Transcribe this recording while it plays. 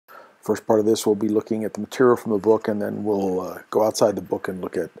First part of this, we'll be looking at the material from the book, and then we'll go outside the book and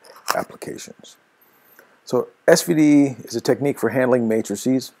look at applications. So SVD is a technique for handling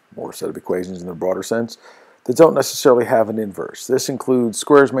matrices, or a set of equations in the broader sense, that don't necessarily have an inverse. This includes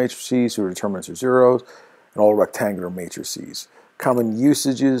squares matrices whose determinants are zeros, and all rectangular matrices. Common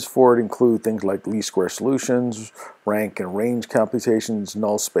usages for it include things like least square solutions, rank and range computations,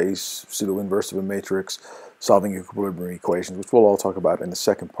 null space, pseudo-inverse of a matrix, solving equilibrium equations, which we'll all talk about in the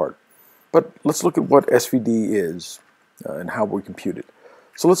second part. But let's look at what SVD is and how we compute it.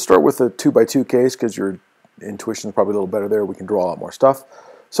 So let's start with a 2x2 case, because your intuition is probably a little better there. We can draw a lot more stuff.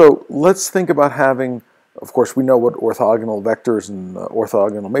 So let's think about having, of course, we know what orthogonal vectors and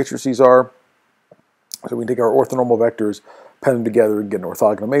orthogonal matrices are. So we take our orthonormal vectors, pen them together, and get an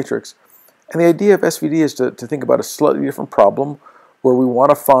orthogonal matrix. And the idea of SVD is to think about a slightly different problem where we want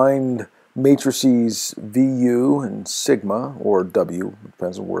to find matrices VU and sigma, or W,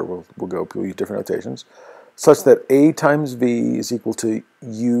 depends on where we'll go, we'll use different notations, such that A times V is equal to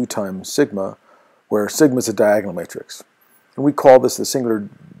U times sigma, where sigma is a diagonal matrix. And we call this the singular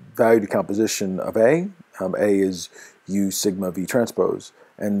value decomposition of A. A is U sigma V transpose,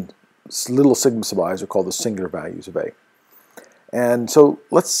 and little sigma sub i's are called the singular values of A. And so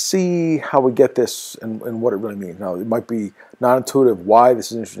let's see how we get this and what it really means. Now, it might be not intuitive why this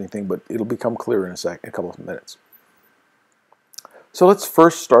is an interesting thing, but it'll become clear in a couple of minutes. So let's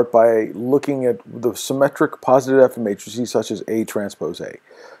first start by looking at the symmetric positive definite matrices such as A transpose A,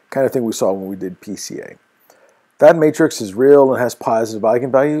 kind of thing we saw when we did PCA. That matrix is real and has positive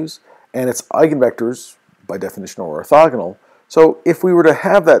eigenvalues, and its eigenvectors, by definition, are orthogonal. So if we were to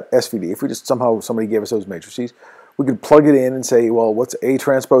have that SVD, if we just somehow somebody gave us those matrices, we could plug it in and say, well, what's A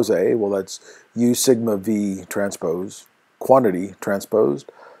transpose A? Well, that's U sigma V transpose, quantity transposed,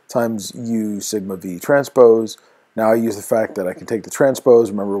 times U sigma V transpose. Now I use the fact that I can take the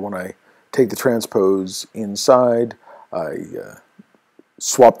transpose. Remember, when I take the transpose inside, I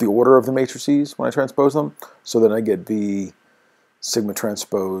swap the order of the matrices when I transpose them. So then I get V sigma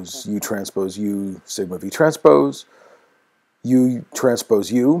transpose U sigma V transpose. U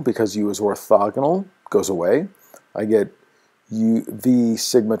transpose U, because U is orthogonal, goes away. I get V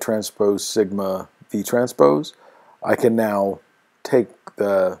sigma transpose sigma V transpose. I can now take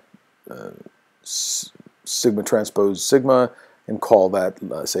the sigma transpose sigma and call that,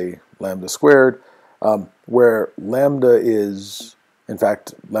 say, lambda squared, where lambda is, in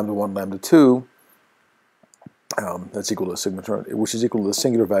fact, lambda 1, lambda 2, that's equal to sigma, which is equal to the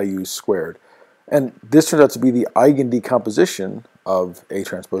singular value squared. And this turns out to be the eigendecomposition of A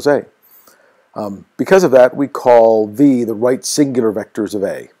transpose A. Because of that, we call V the right singular vectors of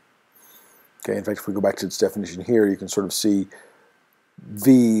A. Okay, in fact, if we go back to its definition here, you can sort of see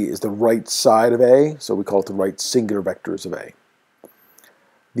V is the right side of A, so we call it the right singular vectors of A.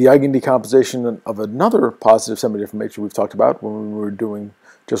 The eigendecomposition of another positive semi-different matrix we've talked about when we were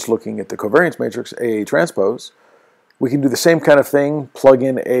just looking at the covariance matrix, AA transpose, we can do the same kind of thing, plug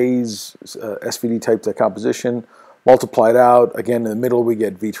in A's SVD type decomposition, multiply it out. Again, in the middle we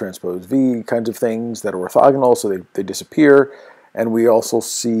get V transpose V kinds of things that are orthogonal, so they disappear. And we also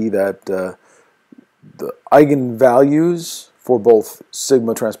see that the eigenvalues for both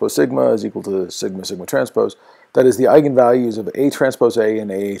sigma transpose sigma is equal to sigma sigma transpose. That is, the eigenvalues of A transpose A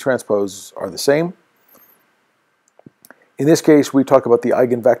and AA transpose are the same. In this case, we talk about the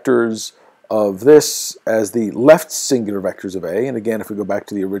eigenvectors of this as the left singular vectors of A. And again, if we go back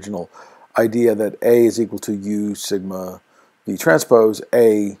to the original idea that A is equal to U sigma V transpose,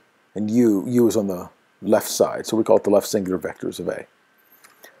 A and U is on the left side. So we call it the left singular vectors of A.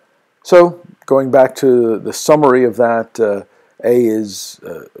 So going back to the summary of that, A is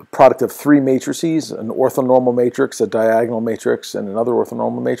a product of three matrices, an orthonormal matrix, a diagonal matrix, and another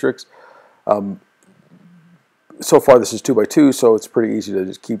orthonormal matrix. So far this is 2x2, so it's pretty easy to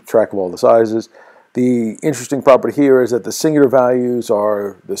just keep track of all the sizes. The interesting property here is that the singular values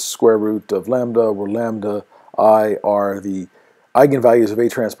are the square root of lambda, where lambda I are the eigenvalues of A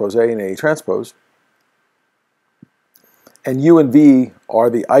transpose A and A transpose. And U and V are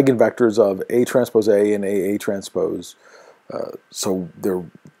the eigenvectors of A transpose A and AA transpose. So they're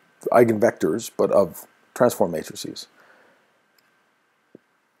eigenvectors, but of transform matrices.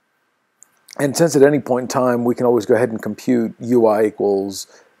 And since at any point in time we can always go ahead and compute UI equals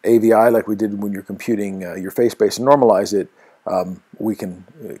AVI like we did when you're computing your phase space and normalize it, we can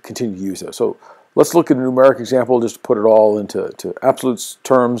continue to use those. So let's look at a numeric example just to put it all into absolute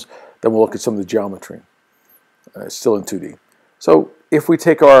terms, then we'll look at some of the geometry, still in 2D. So if we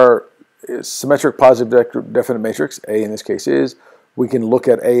take our symmetric positive definite matrix, A in this case is, we can look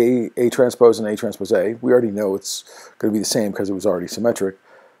at A transpose and A transpose A. We already know it's going to be the same because it was already symmetric.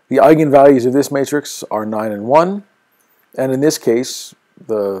 The eigenvalues of this matrix are 9 and 1, and in this case,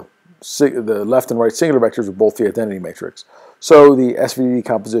 the left and right singular vectors are both the identity matrix. So the SVD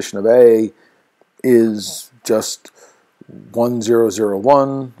composition of A is just 1, 0, 0,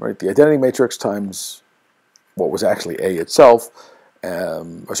 1, right? The identity matrix times what was actually A itself,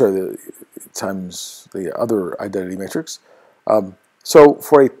 times the other identity matrix. So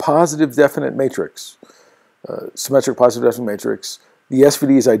for a positive definite matrix, symmetric positive definite matrix, the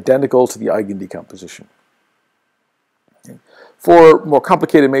SVD is identical to the eigendecomposition. Okay. For more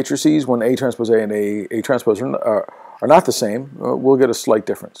complicated matrices, when A transpose A and A transpose are not the same, we'll get a slight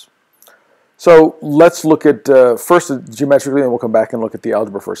difference. So let's look at first geometrically, and we'll come back and look at the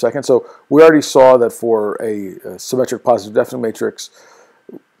algebra for a second. So we already saw that for a symmetric positive definite matrix,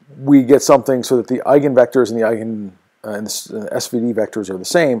 we get something so that the eigenvectors and the SVD vectors are the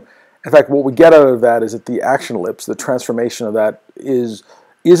same. In fact, what we get out of that is that the action ellipse, the transformation of that is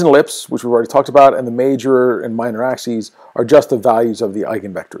an ellipse, which we've already talked about, and the major and minor axes are just the values of the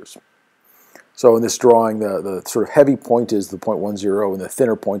eigenvectors. So in this drawing, the sort of heavy point is the point 1, 0, and the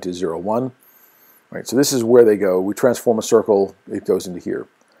thinner point is 0, 1. Right, so this is where they go. We transform a circle, it goes into here.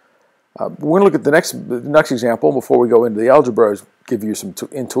 We're going to look at the next example before we go into the algebra, give you some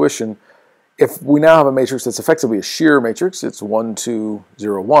intuition. If we now have a matrix that's effectively a shear matrix, it's 1, 2,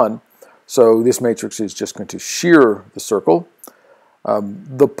 0, 1. So this matrix is just going to shear the circle.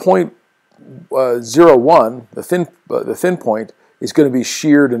 The point 0, 1, the thin point, is going to be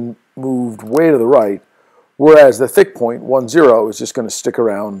sheared and moved way to the right, whereas the thick point, 1, 0, is just going to stick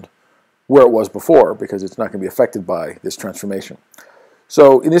around where it was before because it's not going to be affected by this transformation.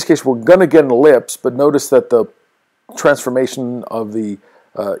 So in this case, we're going to get an ellipse, but notice that the transformation of the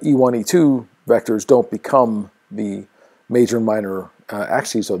E1, E2 vectors don't become the major and minor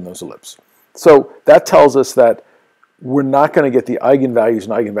axes on those ellipses. So that tells us that we're not going to get the eigenvalues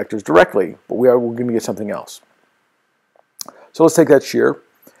and eigenvectors directly, but we're going to get something else. So let's take that shear,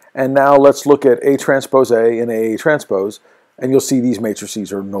 and now let's look at A transpose A and A transpose, and you'll see these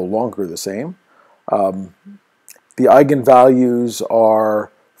matrices are no longer the same. The eigenvalues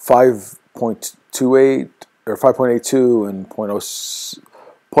are 5.28 or 5.82 and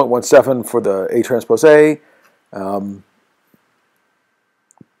 0.17 for the A transpose A,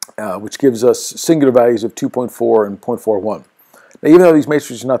 which gives us singular values of 2.4 and 0.41. Now, even though these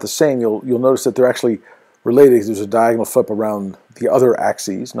matrices are not the same, you'll notice that they're actually related. There's a diagonal flip around the other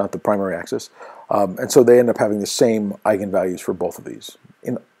axes, not the primary axis, and so they end up having the same eigenvalues for both of these.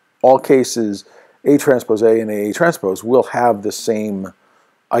 In all cases, A transpose A and A transpose will have the same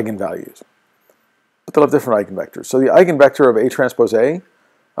eigenvalues, but they'll have different eigenvectors. So the eigenvector of A transpose A,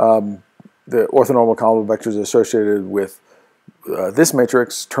 the orthonormal column of vectors associated with this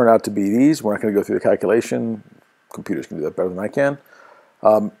matrix turn out to be these. We're not going to go through the calculation. Computers can do that better than I can.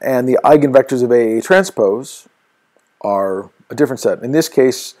 And the eigenvectors of A transpose are a different set. In this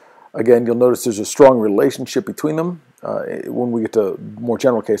case, again, you'll notice there's a strong relationship between them. When we get to a more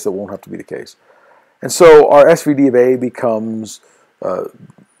general case, that won't have to be the case. And so our SVD of A becomes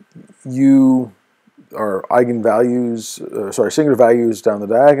U, or eigenvalues, singular values down the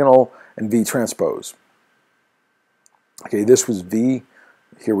diagonal, and V transpose. Okay, this was V.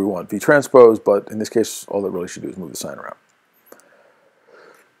 Here we want V transpose, but in this case, all that really should do is move the sign around.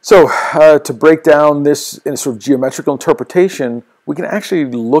 So to break down this in a sort of geometrical interpretation, we can actually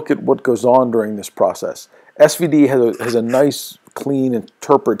look at what goes on during this process. SVD has a nice, clean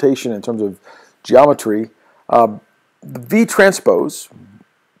interpretation in terms of geometry. The V transpose,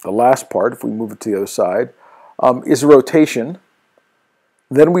 the last part, if we move it to the other side, is a rotation.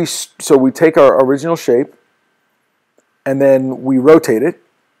 Then we take our original shape, and then we rotate it.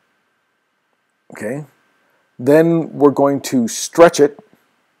 Okay. Then we're going to stretch it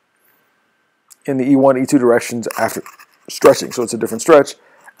in the E1, E2 directions after stretching, so it's a different stretch,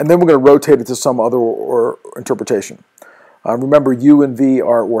 and then we're going to rotate it to some other interpretation. Remember, U and V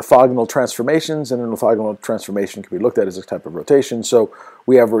are orthogonal transformations, and an orthogonal transformation can be looked at as a type of rotation. So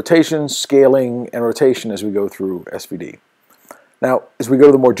we have rotation, scaling, and rotation as we go through SVD. Now, as we go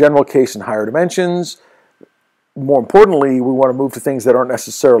to the more general case in higher dimensions, more importantly, we want to move to things that aren't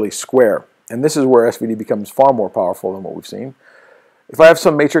necessarily square, and this is where SVD becomes far more powerful than what we've seen. If I have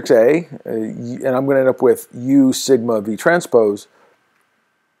some matrix A, and I'm going to end up with U sigma V transpose,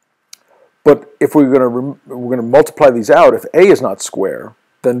 but if we're going to multiply these out, if A is not square,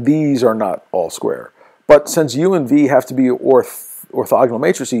 then these are not all square. But since U and V have to be orthogonal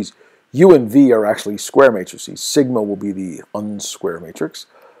matrices, U and V are actually square matrices. Sigma will be the unsquare matrix,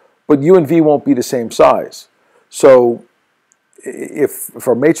 but U and V won't be the same size. So if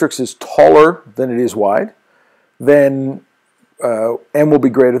our matrix is taller than it is wide, then m will be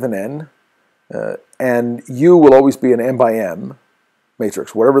greater than n, and u will always be an m by m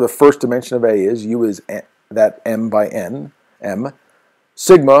matrix. Whatever the first dimension of A is, u is that m by n, m.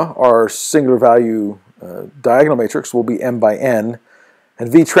 Sigma, our singular value diagonal matrix, will be m by n,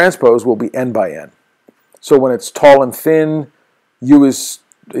 and V transpose will be n by n. So when it's tall and thin, u is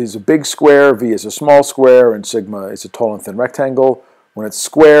a big square, V is a small square, and sigma is a tall and thin rectangle. When it's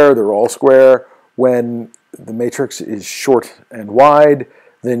square, they're all square. When the matrix is short and wide,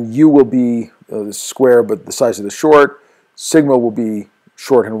 then u will be the square but the size of the short, sigma will be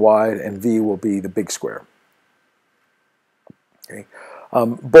short and wide, and V will be the big square. Okay.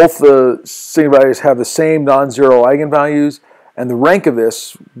 Both the singular values have the same non-zero eigenvalues, and the rank of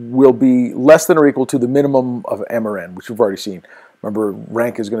this will be less than or equal to the minimum of m or n, which we've already seen. Remember,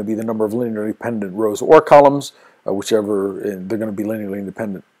 rank is going to be the number of linearly independent rows or columns, whichever, they're going to be linearly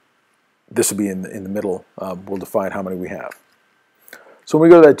independent. This will be in the middle. We'll define how many we have. So when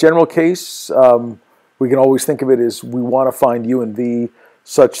we go to that general case, we can always think of it as we want to find u and v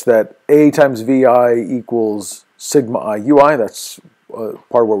such that A times Vi equals sigma I ui. That's part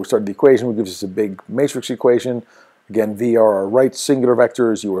of where we started the equation, which gives us a big matrix equation. Again, V are our right singular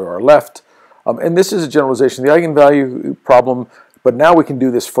vectors, U are our left. And this is a generalization of the eigenvalue problem, but now we can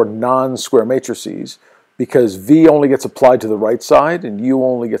do this for non-square matrices because V only gets applied to the right side and U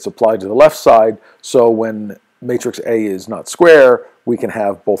only gets applied to the left side. So when matrix A is not square, we can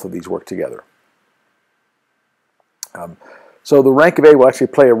have both of these work together. So the rank of A will actually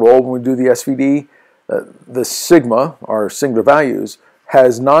play a role when we do the SVD. The sigma, our singular values,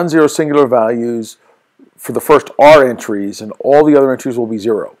 has non-zero singular values for the first R entries, and all the other entries will be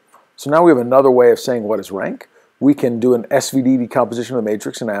 0. So now we have another way of saying what is rank. We can do an SVD decomposition of the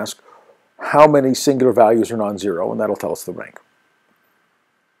matrix and ask how many singular values are non-zero, and that'll tell us the rank.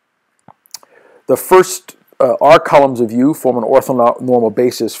 The first R columns of U form an orthonormal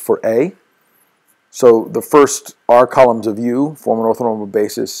basis for A. So the first R columns of U form an orthonormal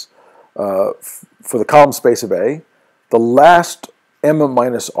basis for the column space of A. The last M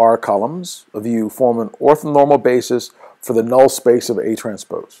minus R columns of U form an orthonormal basis for the null space of A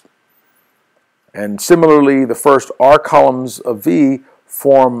transpose. And similarly, the first R columns of V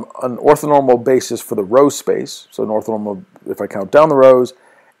form an orthonormal basis for the row space, so an orthonormal if I count down the rows,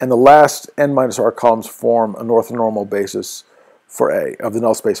 and the last N minus R columns form an orthonormal basis for A, of the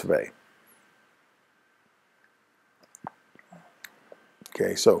null space of A.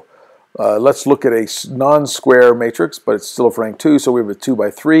 Okay, so let's look at a non-square matrix, but it's still of rank 2, so we have a 2 by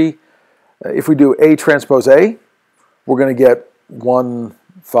 3. If we do A transpose A, we're going to get 1,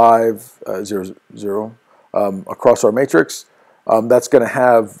 5, 0, 0 across our matrix. That's going to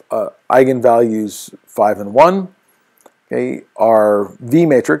have eigenvalues 5 and 1. Okay, our V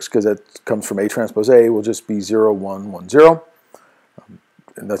matrix, because that comes from A transpose A, will just be 0, 1, 1, 0.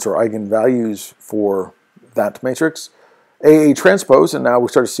 And that's our eigenvalues for that matrix. AA transpose, and now we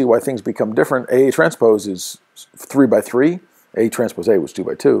start to see why things become different. AA transpose is 3 by 3. A transpose A was 2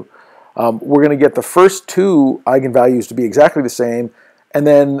 by 2. We're going to get the first two eigenvalues to be exactly the same, and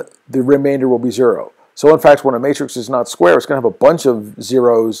then the remainder will be 0. So in fact, when a matrix is not square, it's going to have a bunch of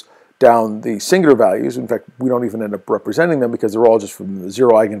zeros down the singular values. In fact, we don't even end up representing them because they're all just from the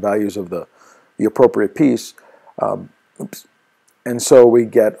 0 eigenvalues of the appropriate piece. And so we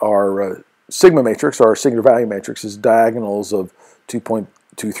get our sigma matrix, our singular value matrix, is diagonals of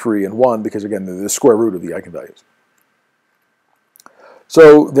 2.23 and 1 because, again, they're the square root of the eigenvalues.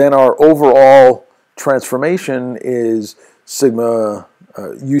 So then our overall transformation is sigma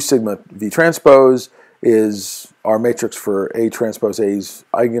U sigma V transpose is our matrix for A transpose A's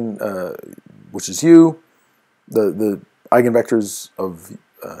eigen, which is U. The eigenvectors of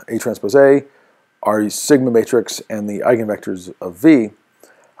A transpose A are sigma matrix and the eigenvectors of V.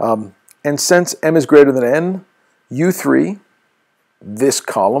 And since M is greater than N, U3, this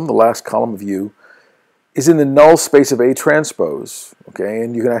column, the last column of U, is in the null space of A transpose. Okay,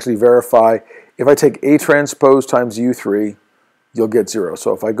 and you can actually verify if I take A transpose times U3, you'll get 0.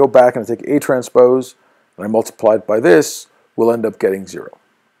 So if I go back and I take A transpose and I multiply it by this, we'll end up getting 0.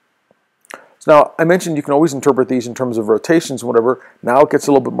 So now I mentioned you can always interpret these in terms of rotations and whatever. Now it gets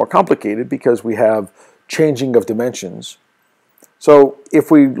a little bit more complicated because we have changing of dimensions. So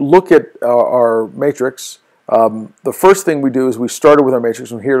if we look at our matrix, the first thing we do is we started with our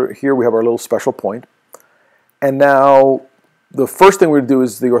matrix, and here we have our little special point. And now the first thing we do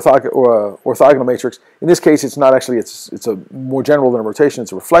is the orthogonal matrix. In this case, it's not actually, it's a more general than a rotation,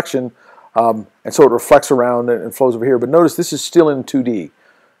 it's a reflection. And so it reflects around and flows over here. But notice this is still in 2D.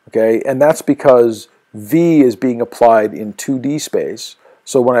 Okay, and that's because V is being applied in 2D space.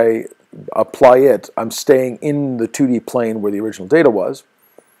 So when I apply it, I'm staying in the 2D plane where the original data was.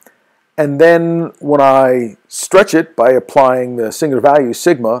 And then when I stretch it by applying the singular value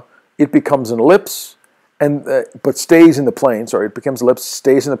sigma, it becomes an ellipse, and but stays in the plane. Sorry, it becomes ellipse,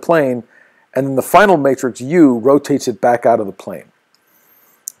 stays in the plane, and then the final matrix U rotates it back out of the plane.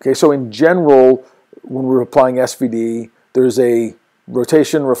 Okay, so in general, when we're applying SVD, there's a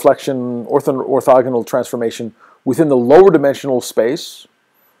rotation, reflection, orthogonal transformation within the lower dimensional space,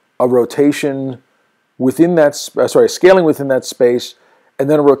 a rotation within that, scaling within that space, and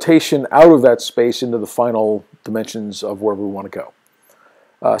then a rotation out of that space into the final dimensions of wherever we want to go.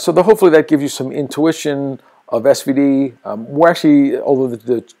 So hopefully that gives you some intuition of SVD. We're actually, although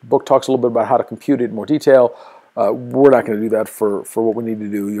the book talks a little bit about how to compute it in more detail, we're not going to do that for what we need to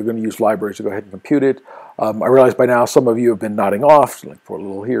do. You're going to use libraries to go ahead and compute it. I realize by now some of you have been nodding off, like poor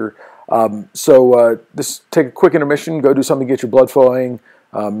little here. Just take a quick intermission, go do something to get your blood flowing.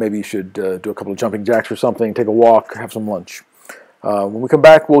 Maybe you should do a couple of jumping jacks or something, take a walk, have some lunch. When we come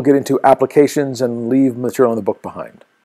back, we'll get into applications and leave material in the book behind.